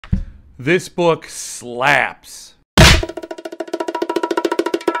This book slaps.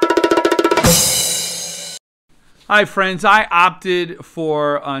 Hi friends, I opted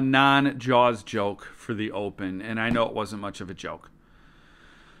for a non-Jaws joke for the open, and I know it wasn't much of a joke.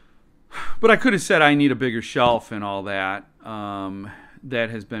 But I could have said I need a bigger shelf and all that.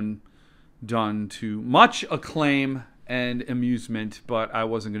 That has been done to much acclaim and amusement, but I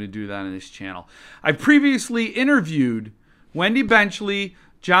wasn't going to do that on this channel. I previously interviewed Wendy Benchley,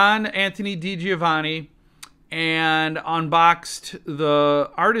 John Anthony DiGiovanni, and unboxed the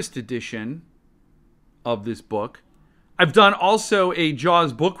artist edition of this book. I've done also a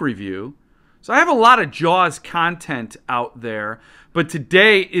Jaws book review. So I have a lot of Jaws content out there, but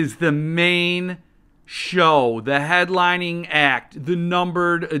today is the main show, the headlining act, the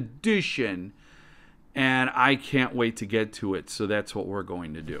numbered edition, and I can't wait to get to it, so that's what we're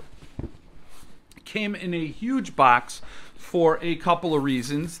going to do. It came in a huge box for a couple of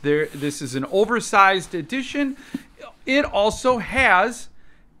reasons. This is an oversized edition. It also has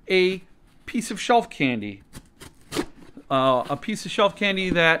a piece of shelf candy. A piece of shelf candy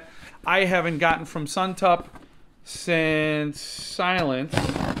that I haven't gotten from Suntup since Silence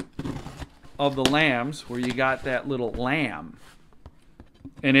of the Lambs, where you got that little lamb.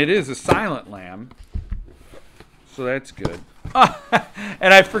 And it is a silent lamb, so that's good.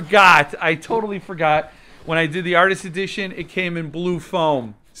 And I totally forgot, when I did the artist edition, it came in blue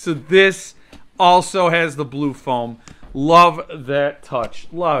foam. So this also has the blue foam. Love that touch.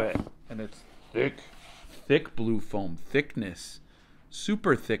 Love it. And it's thick. Thick blue foam. Thickness.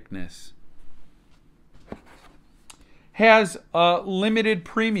 Super thickness. Has limited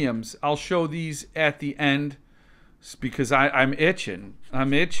premiums. I'll show these at the end because I'm itching.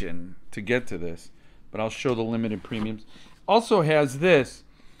 I'm itching to get to this. But I'll show the limited premiums. Also has this.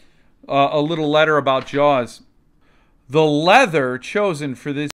 A little letter about Jaws. The leather chosen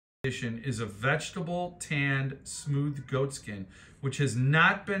for this edition is a vegetable tanned smooth goatskin, which has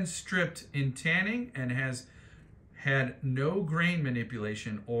not been stripped in tanning and has had no grain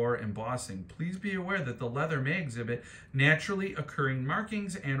manipulation or embossing. Please be aware that the leather may exhibit naturally occurring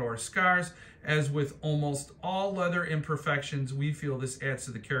markings and or scars. As with almost all leather imperfections, we feel this adds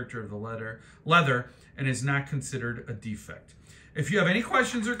to the character of the leather and is not considered a defect. If you have any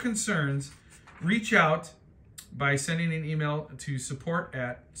questions or concerns, reach out by sending an email to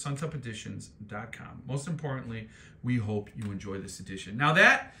support@suntupeditions.com. Most importantly, we hope you enjoy this edition. Now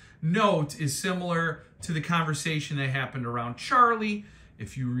that note is similar to the conversation that happened around Charlie.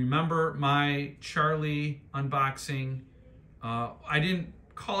 If you remember my Charlie unboxing, I didn't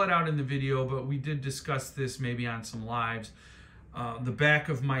call it out in the video, but we did discuss this maybe on some lives. The back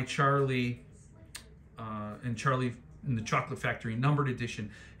of my Charlie and Charlie in the Chocolate Factory numbered edition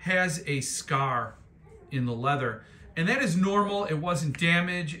has a scar in the leather, and that is normal. It wasn't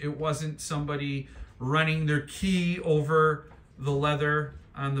damage. It wasn't somebody running their key over the leather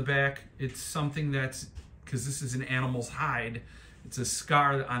on the back. It's something that's, because this is an animal's hide, it's a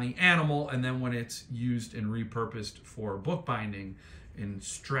scar on the animal, and then when it's used and repurposed for bookbinding and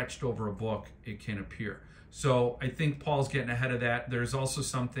stretched over a book, it can appear. So I think Paul's getting ahead of that. There's also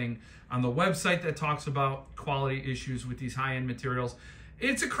something on the website that talks about quality issues with these high-end materials.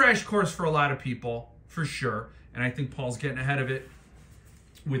 It's a crash course for a lot of people, for sure. And I think Paul's getting ahead of it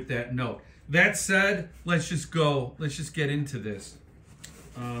with that note. That said, let's just go. Let's just get into this.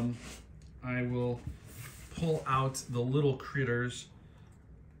 I will pull out the little critters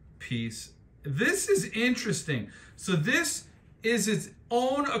piece. This is interesting. So this is its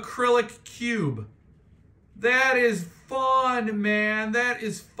own acrylic cube. That is fun, man. That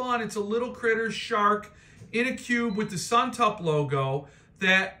is fun. It's a little critter shark in a cube with the Suntup logo.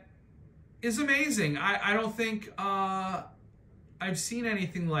 That is amazing. I don't think I've seen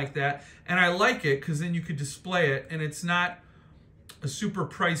anything like that. And I like it because then you could display it, and it's not a super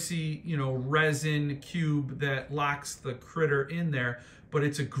pricey, you know, resin cube that locks the critter in there, but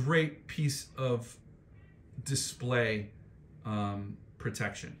it's a great piece of display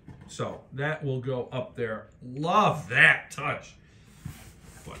protection. So that will go up there. Love that touch.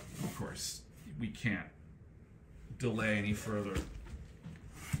 But of course, we can't delay any further.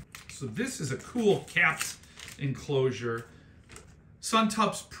 So this is a cool capped enclosure.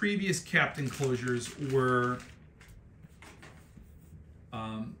 Suntup's previous capped enclosures were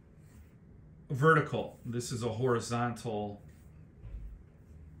vertical. This is a horizontal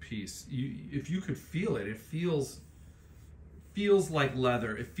piece. If you could feel it, it feels like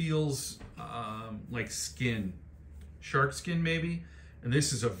leather. It feels like skin, shark skin maybe. And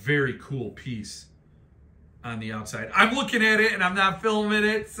this is a very cool piece on the outside. I'm looking at it and I'm not filming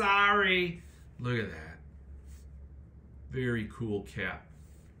it. Sorry. Look at that. Very cool cap.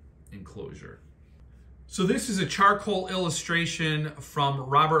 enclosure. So this is a charcoal illustration from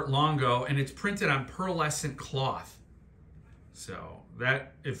Robert Longo, and it's printed on pearlescent cloth. So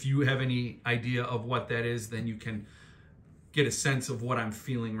that, if you have any idea of what that is, then you can get a sense of what I'm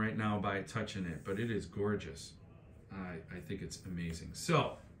feeling right now by touching it. But it is gorgeous. I think it's amazing.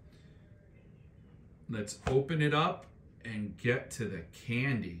 So let's open it up and get to the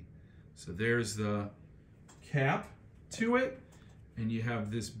candy. So there's the cap to it, and you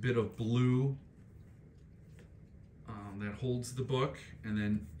have this bit of blue that holds the book, and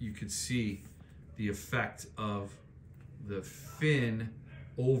then you could see the effect of the fin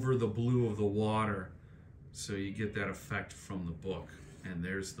over the blue of the water, so you get that effect from the book. And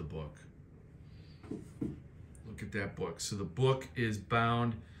there's the book. Look at that book. So the book is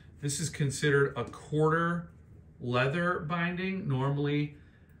bound. This is considered a quarter leather binding. Normally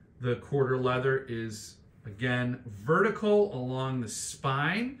the quarter leather is, again, vertical along the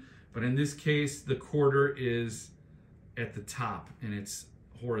spine, but in this case the quarter is at the top and it's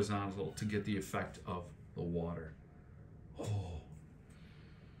horizontal to get the effect of the water. Oh.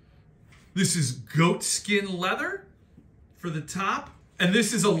 This is goat skin leather for the top, and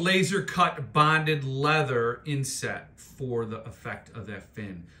this is a laser cut bonded leather inset for the effect of that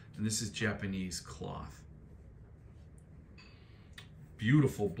fin, and this is Japanese cloth.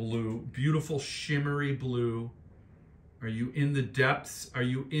 Beautiful blue, beautiful shimmery blue. Are you in the depths? Are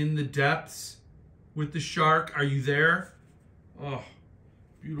you in the depths with the shark? Are you there? Oh,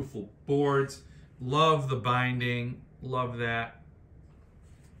 beautiful boards. Love the binding, love that.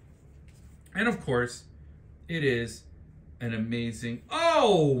 And of course, it is an amazing,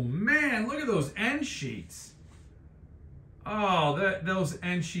 oh man, look at those end sheets. Oh, those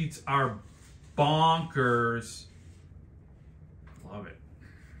end sheets are bonkers. Love it.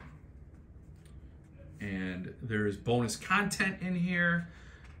 And there's bonus content in here,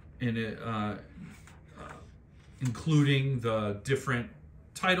 and it, including the different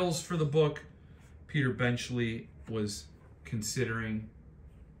titles for the book Peter Benchley was considering.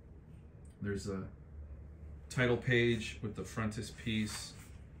 There's a title page with the frontispiece.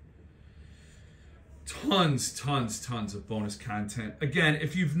 Tons of bonus content. Again,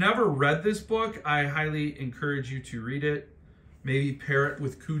 if you've never read this book, I highly encourage you to read it. Maybe pair it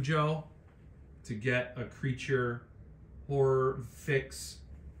with Cujo to get a creature horror fix.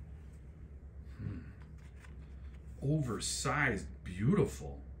 Oversized,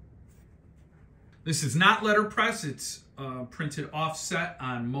 beautiful. This is not letterpress. It's printed offset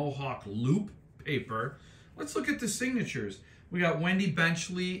on Mohawk loop paper. Let's look at the signatures. We got Wendy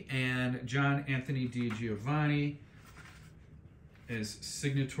Benchley and John Anthony DiGiovanni as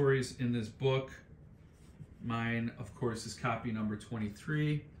signatories in this book. Mine, of course, is copy number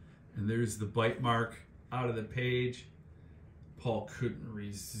 23. And there's the bite mark out of the page. Paul couldn't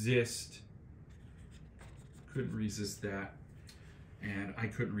resist that. And I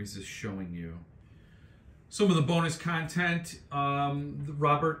couldn't resist showing you some of the bonus content. The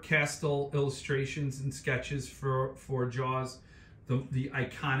Robert Castell illustrations and sketches for Jaws. The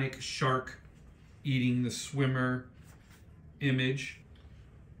iconic shark eating the swimmer image.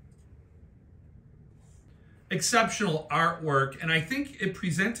 Exceptional artwork, and I think it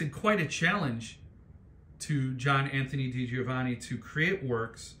presented quite a challenge to John Anthony DiGiovanni to create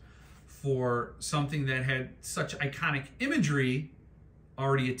works for something that had such iconic imagery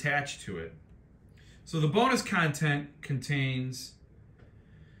already attached to it. So the bonus content contains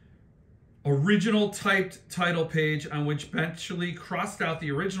original typed title page on which Benchley crossed out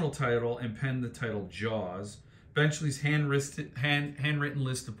the original title and penned the title Jaws, Benchley's handwritten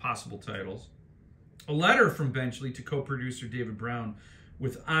list of possible titles, a letter from Benchley to co-producer David Brown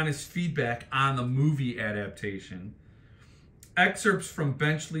with honest feedback on the movie adaptation, excerpts from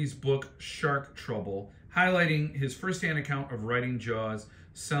Benchley's book Shark Trouble, highlighting his first-hand account of writing Jaws,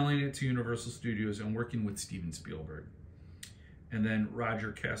 selling it to Universal Studios, and working with Steven Spielberg. And then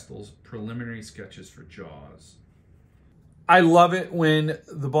Roger Castell's preliminary sketches for Jaws. I love it when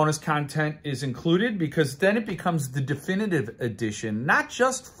the bonus content is included, because then it becomes the definitive edition, not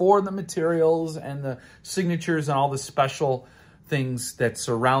just for the materials and the signatures and all the special things that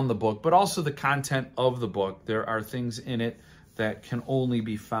surround the book, but also the content of the book. There are things in it that can only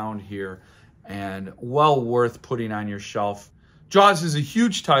be found here and well worth putting on your shelf. Jaws is a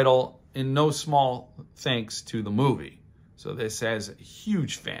huge title, in no small thanks to the movie. So this has a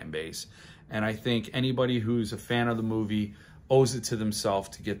huge fan base. And I think anybody who's a fan of the movie owes it to themselves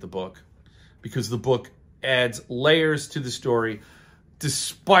to get the book, because the book adds layers to the story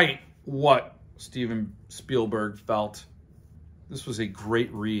despite what Steven Spielberg felt. This was a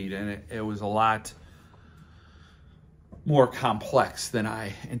great read, and it was a lot more complex than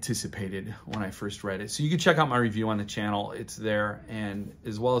I anticipated when I first read it. So you can check out my review on the channel. It's there, and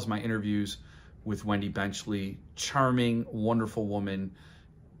as well as my interviews with Wendy Benchley. Charming, wonderful woman,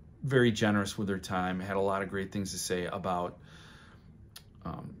 very generous with her time. Had a lot of great things to say about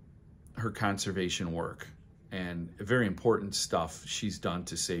her conservation work and very important stuff she's done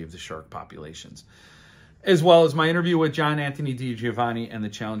to save the shark populations. As well as my interview with John Anthony DiGiovanni and the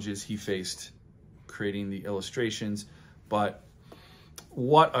challenges he faced creating the illustrations. But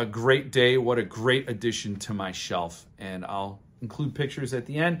what a great day. What a great addition to my shelf. And I'll include pictures at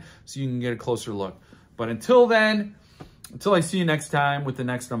the end so you can get a closer look. But until then, until I see you next time with the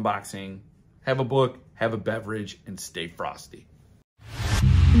next unboxing, have a book, have a beverage, and stay frosty.